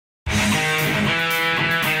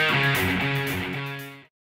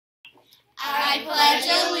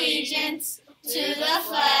allegiance to the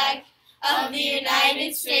flag of the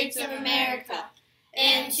United States of America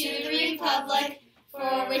and to the republic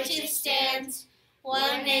for which it stands,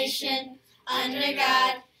 one nation, under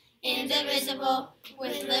God, indivisible,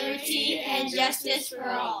 with liberty and justice for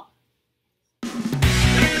all.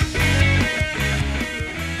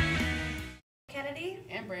 Kennedy.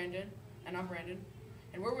 And Brandon. And I'm Brandon.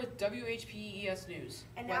 And we're with WHPES News.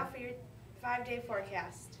 And now for your 5-day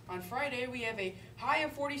forecast. On Friday, we have a high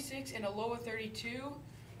of 46 and a low of 32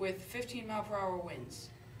 with 15-mile-per-hour winds.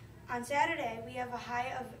 On Saturday, we have a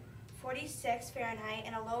high of 46 Fahrenheit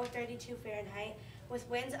and a low of 32 Fahrenheit with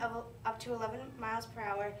winds of up to 11 miles per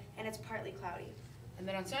hour, and it's partly cloudy. And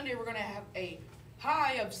then on Sunday, we're going to have a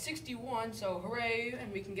high of 61, so hooray,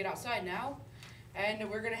 and we can get outside now. And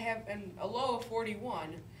we're going to have a low of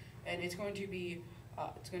 41, and it's going to be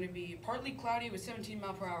partly cloudy with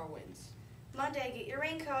 17-mile-per-hour winds. Monday, get your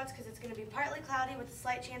raincoats because it's going to be partly cloudy with a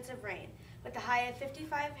slight chance of rain, with a high of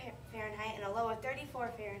 55 Fahrenheit and a low of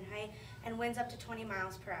 34 Fahrenheit, and winds up to 20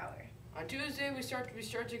 miles per hour. On Tuesday, we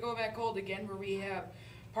start to go back cold again, where we have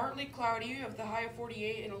partly cloudy with the high of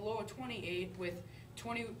 48 and a low of 28 with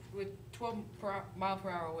 12 mile per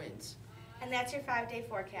hour winds. And that's your 5-day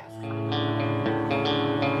forecast.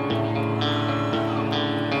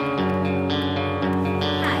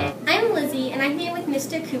 Hi, I'm Lizzie, and I'm here with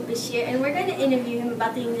Mr. Kupish here, and we're going to interview him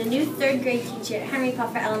about being the new 3rd grade teacher at Henry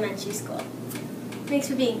Puffer Elementary School. Thanks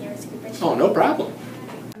for being here, Mr. Kupish. Oh, no problem.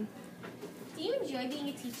 Do you enjoy being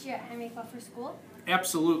a teacher at Henry Puffer School?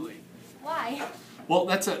 Absolutely. Why? Well,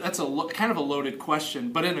 that's kind of a loaded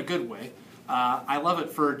question, but in a good way. I love it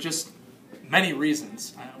for just many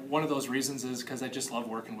reasons. One of those reasons is because I just love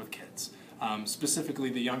working with kids, specifically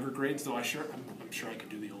the younger grades. Though I'm sure I could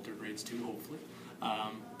do the older grades too, hopefully.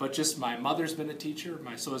 But just my mother's been a teacher,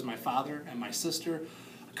 so is my father and my sister,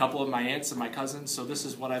 a couple of my aunts and my cousins. So this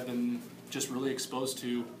is what I've been just really exposed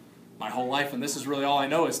to my whole life, and this is really all I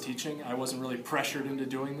know is teaching. I wasn't really pressured into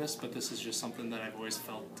doing this, but this is just something that I've always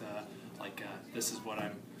felt like this is what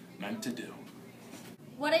I'm meant to do.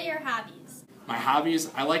 What are your hobbies? My hobbies,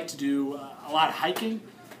 I like to do a lot of hiking.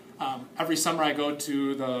 Every summer I go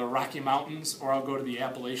to the Rocky Mountains, or I'll go to the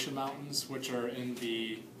Appalachian Mountains, which are in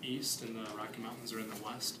the east, and the Rocky Mountains are in the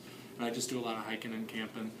west. And I just do a lot of hiking and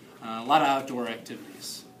camping, a lot of outdoor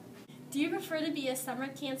activities. Do you prefer to be a summer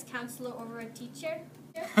camp counselor over a teacher?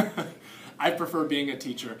 I prefer being a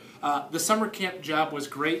teacher. The summer camp job was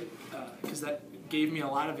great because that gave me a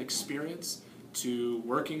lot of experience to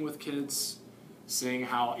working with kids, seeing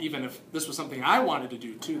how, even if this was something I wanted to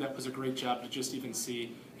do too, that was a great job to just even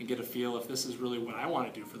see and get a feel if this is really what I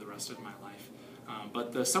want to do for the rest of my life.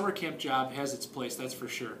 But the summer camp job has its place, that's for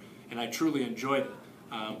sure, and I truly enjoyed it.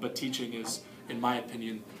 But teaching is, in my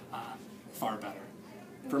opinion, far better,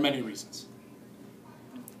 for many reasons.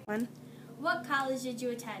 What college did you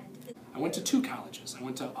attend? I went to 2 colleges. I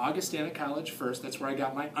went to Augustana College first. That's where I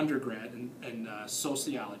got my undergrad in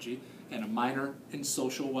sociology and a minor in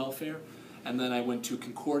social welfare. And then I went to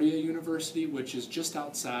Concordia University, which is just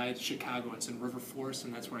outside Chicago. It's in River Forest,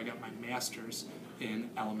 and that's where I got my master's in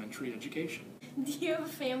elementary education. Do you have a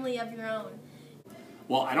family of your own?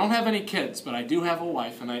 Well, I don't have any kids, but I do have a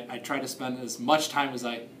wife, and I try to spend as much time as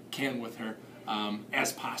I can with her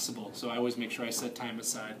as possible. So I always make sure I set time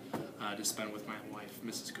aside to spend with my wife,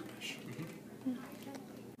 Mrs. Kupish.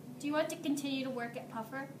 Do you want to continue to work at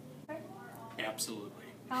Puffer? Absolutely.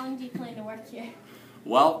 How long do you plan to work here?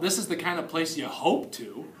 Well, this is the kind of place you hope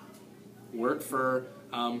to work for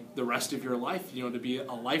the rest of your life, to be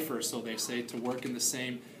a lifer, so they say, to work in the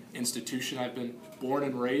same institution. I've been born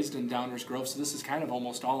and raised in Downers Grove, so this is kind of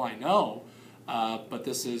almost all I know, but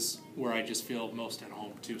this is where I just feel most at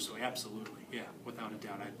home too, so absolutely, yeah, without a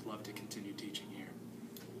doubt, I'd love to continue teaching here.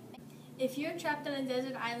 If you're trapped on a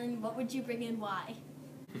desert island, what would you bring and why?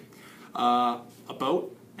 A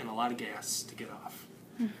boat and a lot of gas to get off.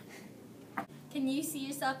 Can you see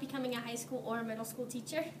yourself becoming a high school or a middle school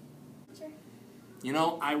teacher?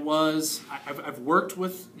 I've worked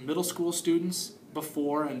with middle school students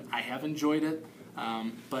before, and I have enjoyed it,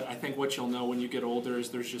 but I think what you'll know when you get older is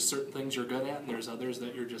there's just certain things you're good at, and there's others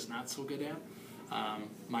that you're just not so good at.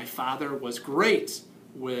 My father was great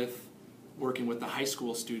with working with the high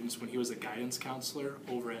school students when he was a guidance counselor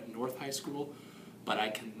over at North High School, but I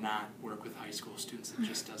cannot work with high school students. It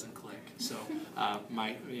just doesn't click. So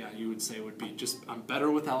you would say would be just, I'm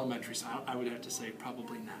better with elementary, so I would have to say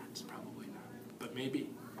probably not, but maybe.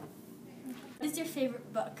 What is your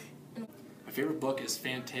favorite book? My favorite book is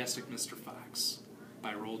Fantastic Mr. Fox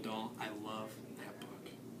by Roald Dahl. I love that book.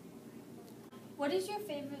 What is your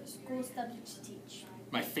favorite school subject to teach?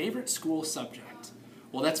 My favorite school subject?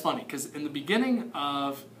 Well, that's funny, because in the beginning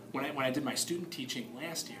of when I did my student teaching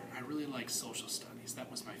last year, I really liked social studies.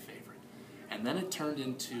 That was my favorite. And then it turned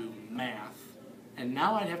into math. And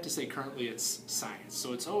now I'd have to say currently it's science.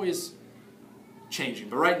 So it's always changing.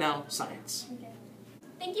 But right now, science. Okay.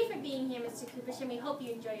 Thank you for being here, Mr. Kupish, and we hope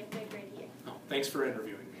you enjoy your third grade year. Oh, thanks for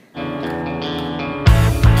interviewing me.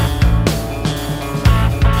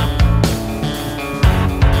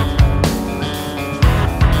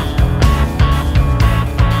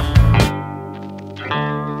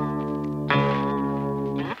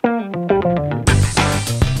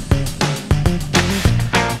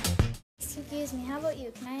 Excuse me, how about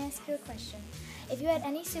you? Can I ask you a question? If you had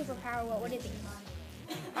any superpower, what would it be?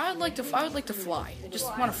 I would like to fly. I just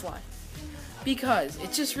want to fly. Because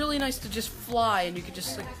it's just really nice to just fly, and you could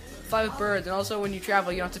just like fly with birds, and also when you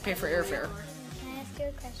travel you don't have to pay for airfare. Can I ask you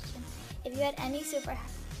a question? If you had any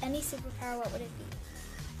superpower, what would it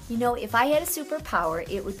be? You know, if I had a superpower,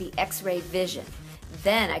 it would be X-ray vision.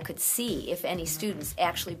 Then I could see if any students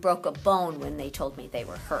actually broke a bone when they told me they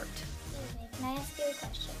were hurt. Excuse me, can I ask you a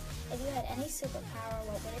question? If you had any superpower,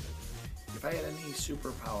 what would it be? If I had any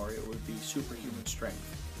superpower, it would be superhuman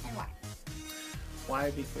strength. And why? Why?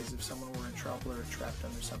 Because if someone were in trouble or trapped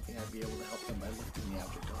under something, I'd be able to help them by lifting the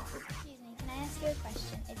object off of them. Excuse me, can I ask you a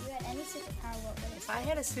question? If you had any superpower, what would it If I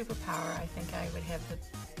had a superpower, I think I would have the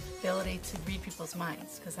ability to read people's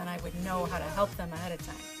minds, because then I would know how to help them ahead of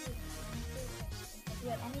time. be? If you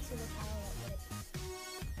had any superpower, what would it be?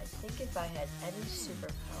 I think if I had any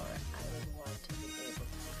superpower, I would want to be able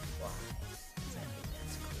to fly. Because I think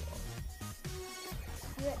that's cool.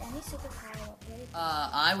 If you had any superpower, what would it be?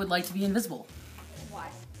 I would like to be invisible. Why?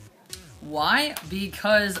 Why?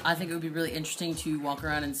 Because I think it would be really interesting to walk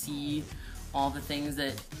around and see all the things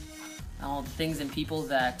and people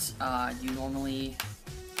that you normally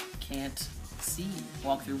can't see.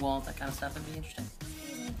 Walk through walls, that kind of stuff would be interesting.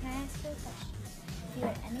 Excuse me, can I ask you a question? If you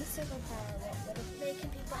had any superpower, what would it be? Making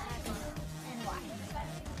people happy. And why?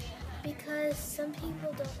 Because some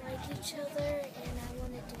people don't like each other, and I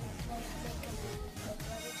wanted to make them love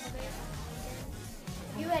each other.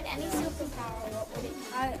 If you had any superpower, what would it be?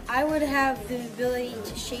 I would have the ability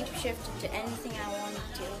to shapeshift into anything I wanted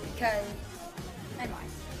to because And why?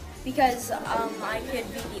 I could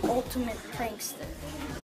be the ultimate prankster.